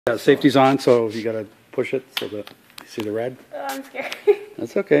Yeah, safety's on, so you gotta push it so that you see the red. Oh, I'm scared.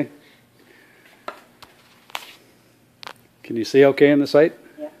 That's okay. Can you see okay in the sight?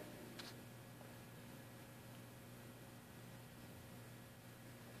 Yeah.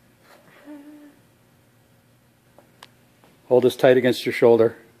 Hold this tight against your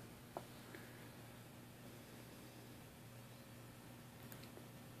shoulder.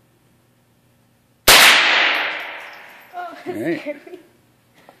 Oh, that All right. scared me.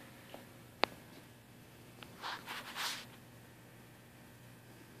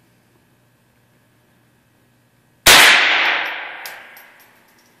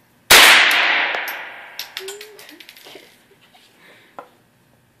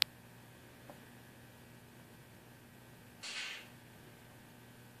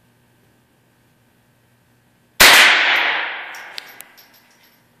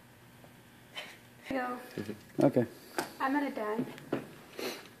 Go. Okay. I'm gonna die.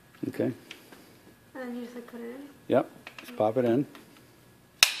 Okay. And then you just like put it in. Yep. Just pop it in.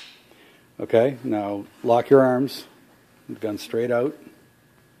 Okay. Now lock your arms. The gun straight out.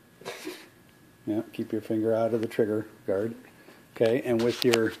 Yeah. Keep your finger out of the trigger guard. Okay. And with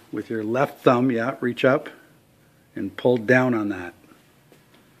your left thumb, yeah, reach up and pull down on that.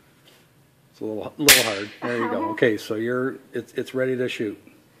 It's a little hard. There you go. Okay. So it's ready to shoot.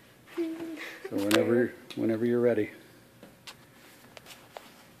 So whenever you're ready.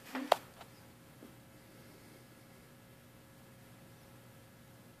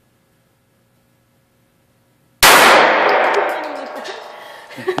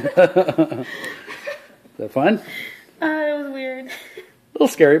 Is that fun? It was weird. A little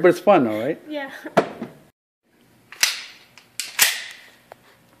scary, but it's fun though, right? Yeah.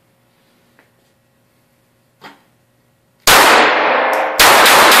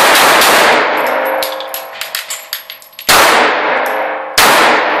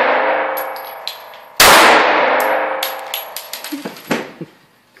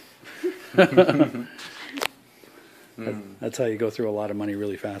 That's how you go through a lot of money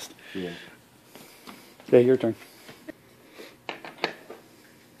really fast. Yeah. Okay, your turn.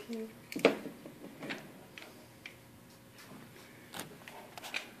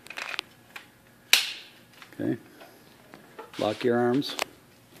 Okay. Lock your arms.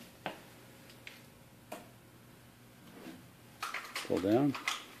 Pull down.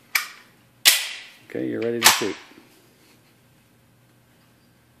 Okay, you're ready to shoot.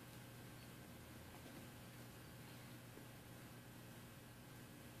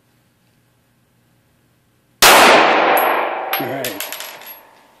 All right.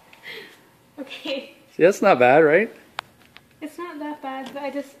 Okay. See, that's not bad, right? It's not that bad, but I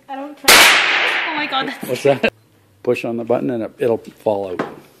don't trust. Oh my god, that's What's that? Push on the button and it'll fall out.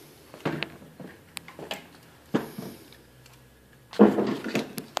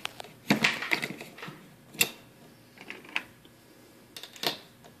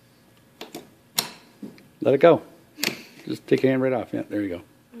 Let it go. Just take your hand right off. Yeah, there you go.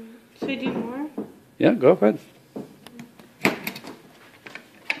 Should I do more? Yeah, go ahead.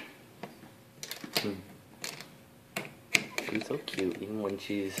 She's so cute, even when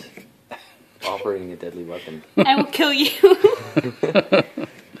she's operating a deadly weapon. I will kill you.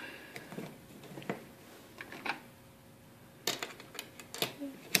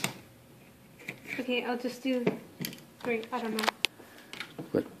 Okay, I'll just do 3. I don't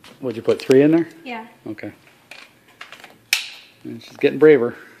know. What'd you put, 3 in there? Yeah. Okay. And she's getting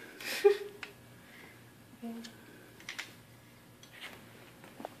braver.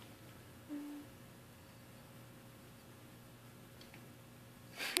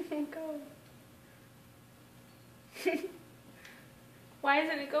 Go. Why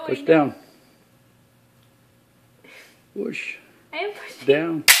isn't it going? Push down. Push. I am pushing.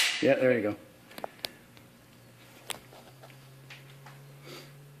 Down. Yeah, there you go.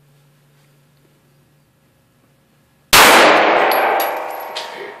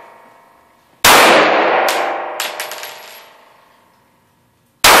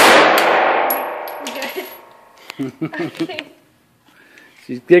 Good. Okay.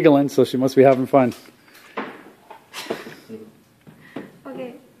 She's giggling, so she must be having fun.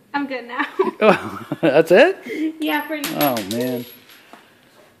 Okay, I'm good now. Oh, that's it? Yeah, for now. Oh, man.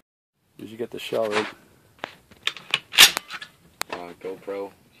 Did you get the shell right?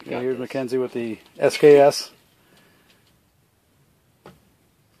 GoPro. Yeah, here's Mackenzie with the SKS.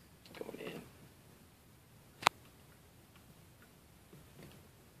 Going in.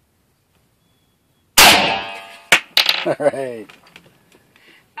 All right.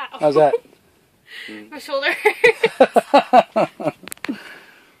 Ow. How's that? My shoulder.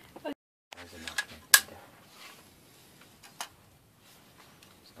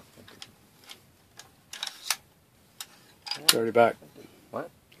 It's already back. What?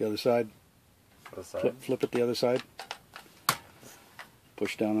 The other side. The side? Flip it the other side.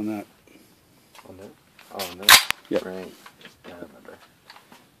 Push down on that. On there? Oh, on there? Yep. Right. Yeah, I remember.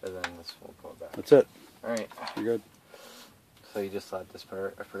 And then this will pull it back. That's it. Alright. You're good. So you just slide this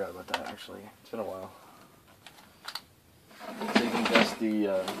part. I forgot about that actually. It's been a while. So you can adjust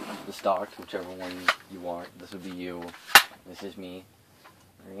the stock, whichever one you want. This would be you. This is me.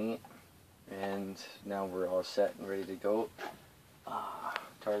 Alright. And now we're all set and ready to go.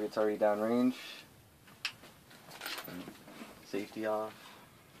 Target's already downrange. Safety off.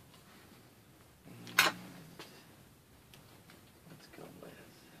 And let's go with this.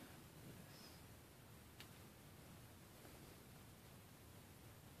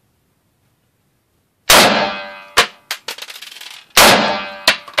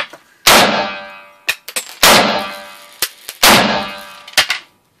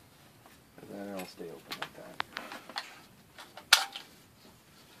 And then it'll stay open like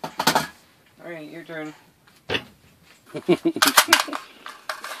that. Alright, your turn.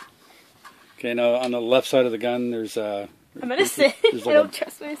 Okay, now on the left side of the gun, there's I'm gonna sit. I like don't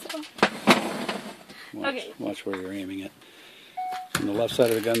trust myself. watch, watch where you're aiming it. On the left side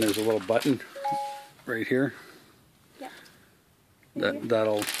of the gun, there's a little button right here. Yeah.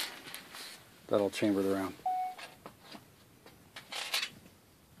 That'll chamber the round.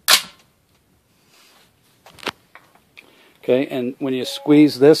 Okay, and when you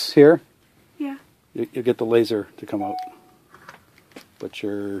squeeze this here, Yeah. you get the laser to come out. But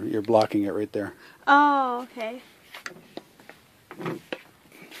you're blocking it right there. Oh, okay.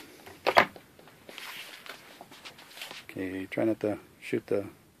 Okay, try not to shoot the...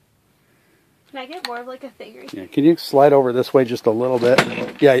 Can I get more of like a thing right here? Yeah, can you slide over this way just a little bit?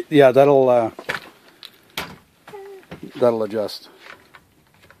 Yeah, that'll adjust.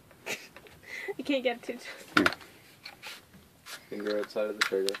 I can't get to. Finger outside of the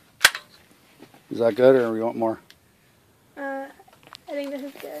trigger. Is that good, or we want more? I think this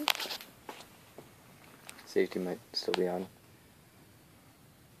is good. Safety might still be on.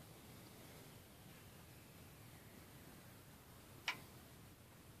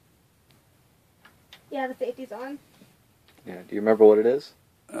 Yeah, the safety's on. Yeah, do you remember what it is?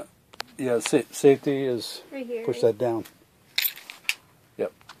 Yeah, safety is... Right here. Push that down.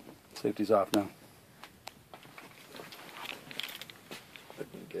 Yep, safety's off now.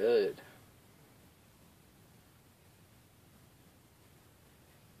 Looking good.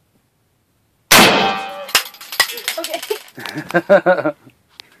 Okay.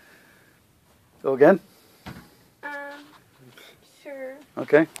 Go again? Sure.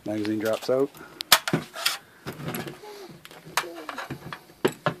 Okay, magazine drops out.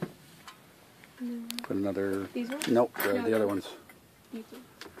 Put another... These ones? Nope, No, the other ones. You too.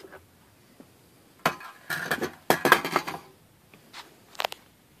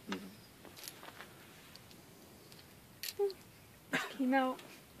 Came out.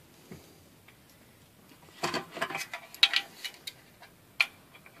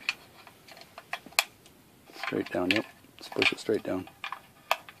 Straight down, yep. Let's push it straight down.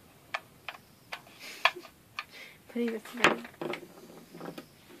 Putting this in.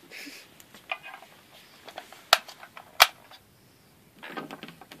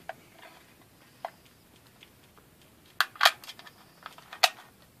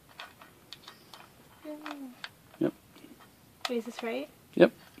 Yep. Wait, is this right?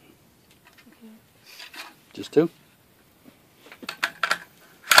 Yep. Okay. Just two?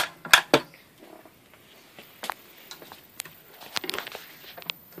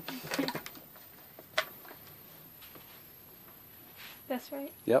 That's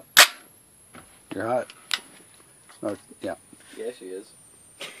right. Yep. You're hot. Oh, yeah. Yeah, she is.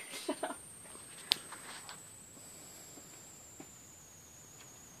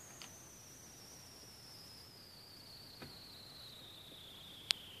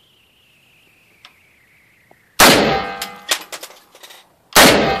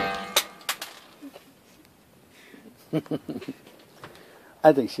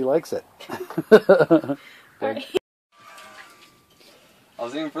 I think she likes it. Alright. I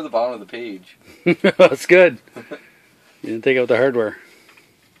was aiming for the bottom of the page. That's good. You didn't take out the hardware.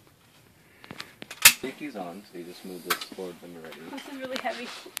 Safety's on, so you just move this forward when you're ready. This is really heavy.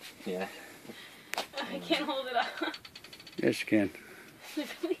 Yeah. I can't hold it up. Yes, you can.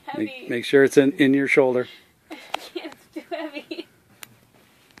 It's really heavy. Make sure it's in your shoulder. I can't. It's too heavy.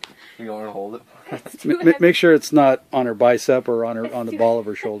 You don't want to hold it? It's too heavy. Make sure it's not on her bicep or on the too ball of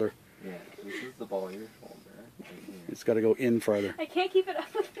her shoulder. Yeah, this is the ball of your shoulder. Right here. It's got to go in farther. I can't keep it up.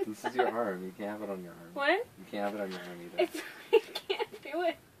 This is your arm. You can't have it on your arm. What? You can't have it on your arm either. I can't do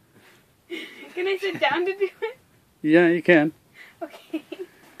it. Can I sit down to do it? Yeah, you can. Okay.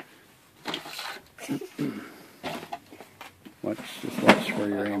 Just watch where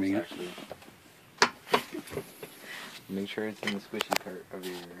you're That aiming it. helps, actually. Make sure it's in the squishy part of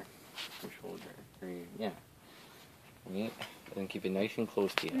your shoulder. Or your, yeah. Right? And keep it nice and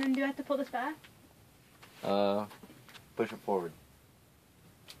close to And you. then do I have to pull this back? Push it forward.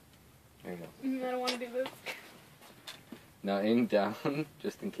 There you go. I don't want to do this. Now aim down,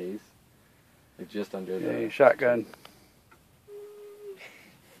 just in case. Like just under Okay, the... shotgun.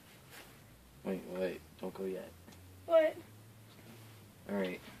 Wait. Don't go yet. What?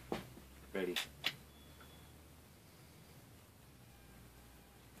 Alright. Ready.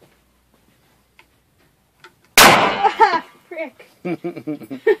 Frick.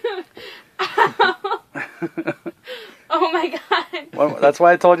 Oh my god. Well, that's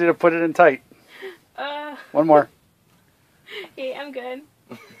why I told you to put it in tight. One more. Okay, I'm good.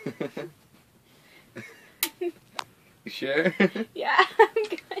 You sure? Yeah, I'm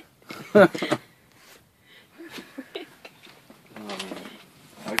good. I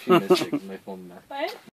actually missed it because my phone messed. What?